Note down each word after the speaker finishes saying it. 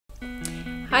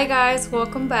Hi guys,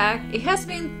 welcome back. It has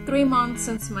been 3 months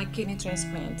since my kidney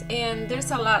transplant and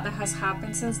there's a lot that has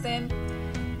happened since then.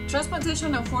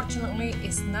 Transplantation, unfortunately,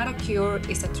 is not a cure,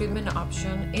 it's a treatment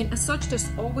option, and as such there's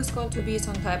always going to be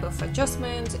some type of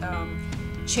adjustment,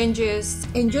 changes,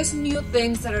 and just new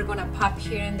things that are gonna pop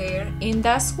here and there, and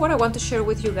that's what I want to share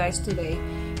with you guys today.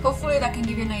 Hopefully that can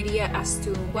give you an idea as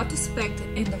to what to expect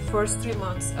in the first 3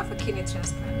 months of a kidney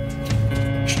transplant.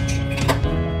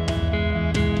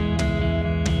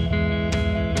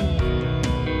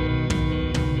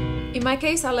 In my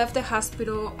case, I left the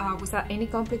hospital without any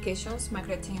complications. My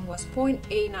creatinine was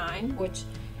 0.89, which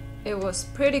it was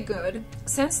pretty good.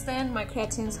 Since then, my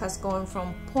creatinine has gone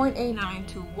from 0.89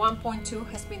 to 1.2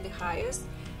 has been the highest.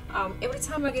 Every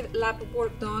time I get lab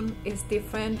work done, it's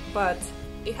different, but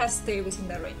it has stayed within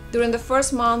that range. During the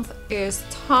first month is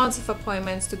tons of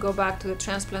appointments to go back to the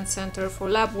transplant center for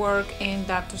lab work and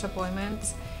doctor's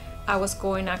appointments. I was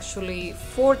going actually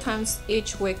 4 times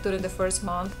each week during the first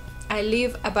month. I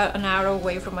live about an hour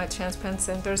away from my transplant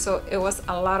center, so it was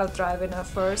a lot of driving at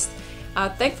first.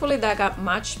 Thankfully that got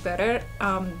much better.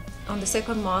 On the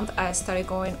second month I started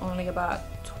going only about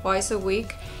twice a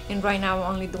week, and right now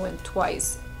I'm only doing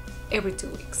twice every 2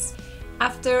 weeks.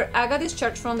 After I got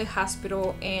discharged from the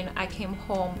hospital and I came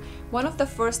home, one of the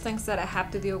first things that I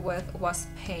had to deal with was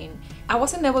pain. I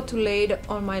wasn't able to lay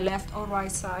on my left or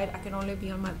right side, I can only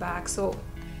be on my back, so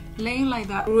laying like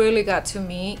that really got to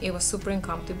me. It was super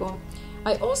uncomfortable.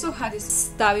 I also had this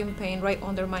stabbing pain right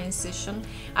under my incision.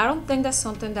 I don't think that's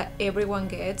something that everyone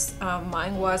gets.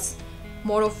 Mine was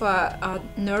more of a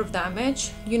nerve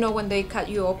damage. You know, when they cut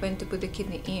you open to put the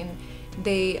kidney in,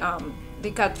 they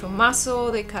cut through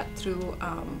muscle, they cut through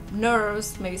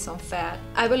nerves, maybe some fat.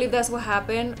 I believe that's what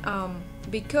happened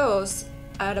because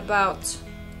at about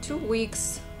 2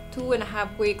 weeks,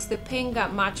 2.5 weeks, the pain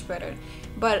got much better,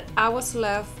 but I was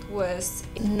left with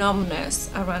numbness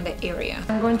around the area.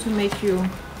 I'm going to make you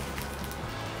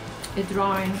a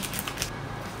drawing.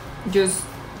 Just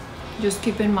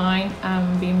keep in mind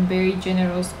I'm being very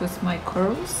generous with my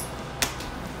curls,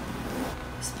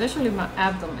 especially my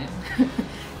abdomen.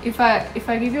 If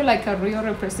I give you like a real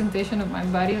representation of my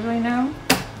body right now,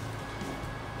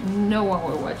 no one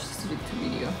will watch this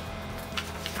video.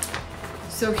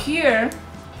 So here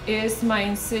is my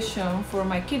incision for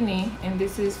my kidney, and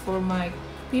this is for my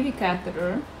PV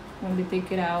catheter when they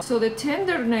take it out. So the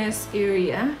tenderness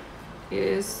area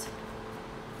is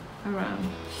around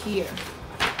here.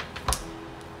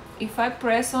 If I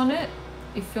press on it,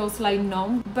 it feels like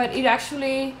numb, but it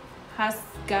actually has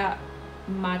got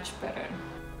much better.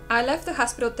 I left the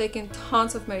hospital taking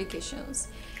tons of medications.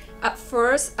 At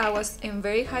first, I was in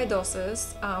very high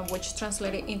doses, which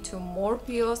translated into more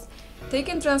pills.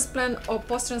 Taking transplant or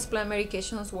post-transplant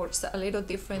medications works a little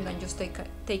different than just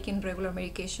taking regular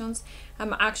medications.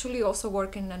 I'm actually also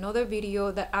working another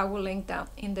video that I will link down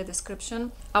in the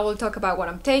description. I will talk about what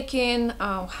I'm taking,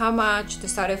 how much, the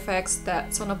side effects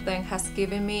that some of them has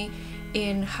given me,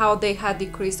 and how they had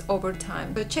decreased over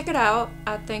time. But check it out.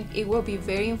 I think it will be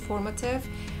very informative.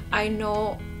 I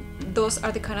know those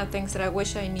are the kind of things that I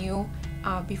wish I knew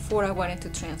before I went into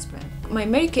transplant. My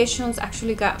medications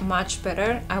actually got much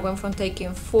better. I went from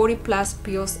taking 40 plus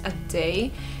pills a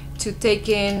day to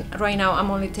taking, right now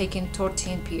I'm only taking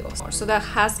 13 pills. So that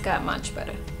has got much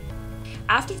better.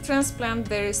 After transplant,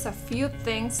 there is a few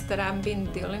things that I've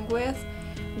been dealing with.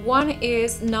 One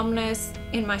is numbness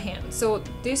in my hand. So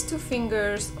these 2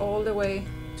 fingers all the way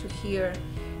to here,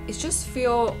 it just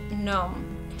feel numb.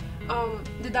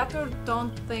 The doctor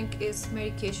don't think it's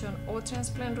medication or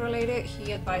transplant related.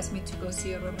 He advised me to go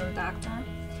see a regular doctor,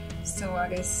 so I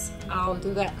guess I'll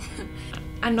do that.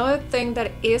 Another thing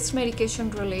that is medication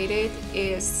related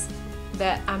is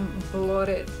that I'm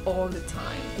bloated all the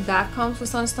time. That comes with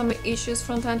some stomach issues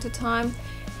from time to time.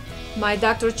 My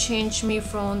doctor changed me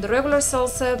from the regular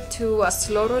Cellcept to a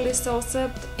slow release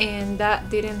Cellcept, and that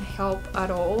didn't help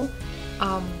at all.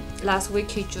 Last week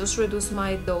he just reduced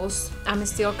my dose. I'm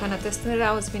still kind of testing it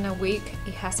out. It's been a week.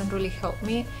 It hasn't really helped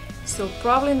me. So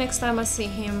probably next time I see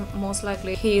him, most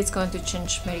likely he is going to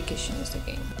change medications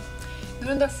again.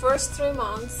 During the first 3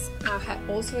 months, I had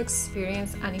also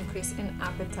experienced an increase in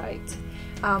appetite.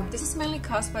 This is mainly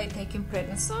caused by taking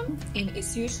prednisone, and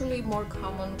it's usually more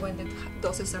common when the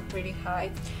doses are pretty high.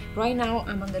 Right now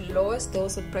I'm on the lowest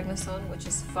dose of prednisone, which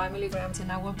is 5 milligrams,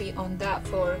 and I will be on that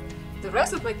for the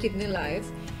rest of my kidney life.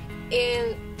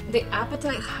 And the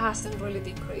appetite hasn't really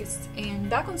decreased, and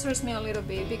that concerns me a little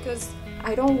bit because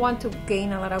I don't want to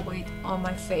gain a lot of weight on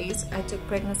my face. I took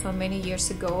prednisone many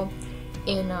years ago,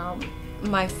 and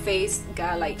my face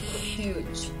got like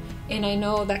huge, and I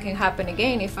know that can happen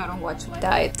again if I don't watch my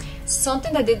diet.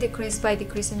 Something that did decrease by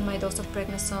decreasing my dose of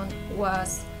prednisone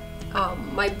was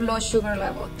my blood sugar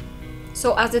level.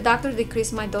 So as the doctor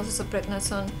decreased my doses of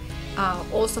prednisone,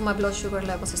 also my blood sugar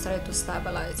levels started to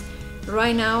stabilize.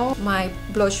 Right now, my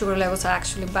blood sugar levels are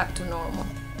actually back to normal.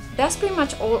 That's pretty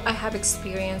much all I have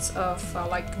experience of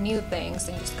like new things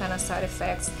and just kind of side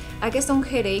effects. I guess some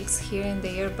headaches here and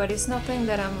there, but it's nothing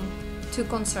that I'm too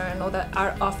concerned or that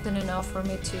are often enough for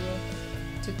me to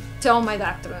tell my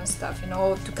doctor and stuff, you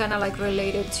know, to kind of like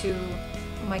relate it to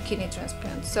my kidney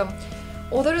transplant. So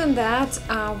other than that,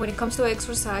 when it comes to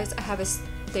exercise, I have a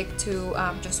stick to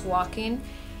just walking.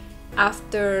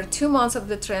 After 2 months of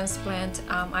the transplant,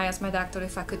 I asked my doctor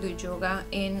if I could do yoga,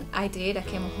 and I did. I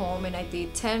came home and I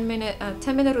did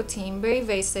 10-minute routine, very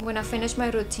basic. When I finished my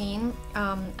routine,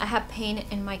 I had pain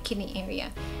in my kidney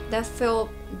area. That felt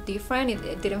different,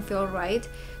 it didn't feel right.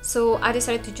 So I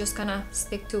decided to just kind of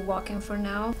stick to walking for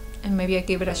now, and maybe I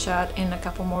give it a shot in a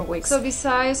couple more weeks. So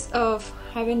besides of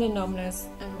having the numbness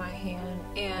in my hand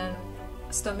and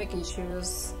stomach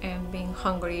issues and being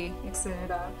hungry,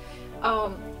 etc.,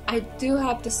 I do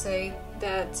have to say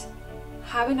that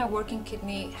having a working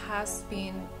kidney has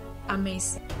been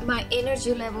amazing. My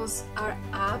energy levels are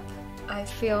up. I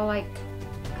feel alive.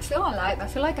 I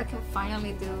feel like I can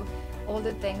finally do all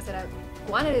the things that I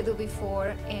wanted to do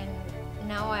before, and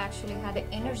now I actually have the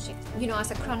energy. You know,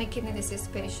 as a chronic kidney disease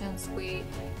patients, we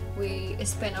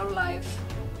spend our life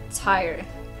tired.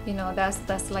 You know,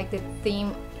 that's like the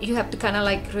theme. You have to kind of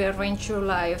like rearrange your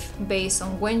life based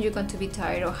on when you're going to be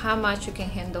tired or how much you can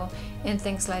handle and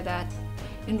things like that.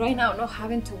 And right now, not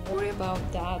having to worry about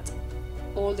that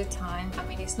all the time. I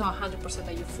mean, it's not 100%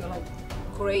 that you feel like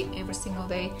great every single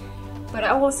day, but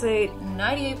I will say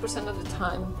 98% of the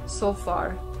time so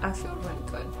far, I feel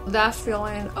really good. That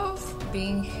feeling of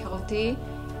being healthy,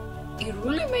 it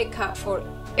really makes up for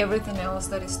everything else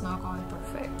that is not going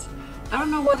perfect. I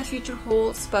don't know what the future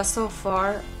holds, but so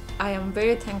far I am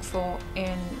very thankful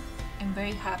and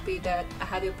very happy that I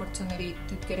had the opportunity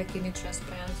to get a kidney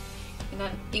transplant. And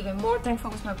I'm even more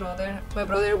thankful with my brother. My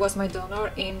brother was my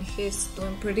donor and he's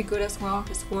doing pretty good as well.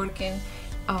 He's working.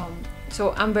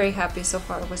 So I'm very happy so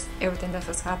far with everything that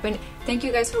has happened. Thank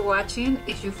you guys for watching.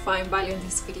 If you find value in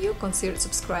this video, consider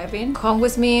subscribing. Come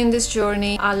with me in this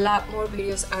journey. A lot more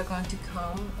videos are going to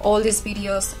come. All these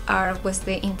videos are with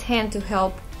the intent to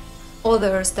help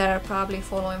others that are probably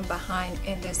following behind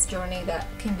in this journey that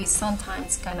can be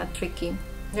sometimes kind of tricky.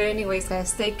 But anyways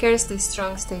guys, take care, stay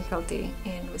strong, stay healthy,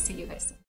 and we'll see you guys soon.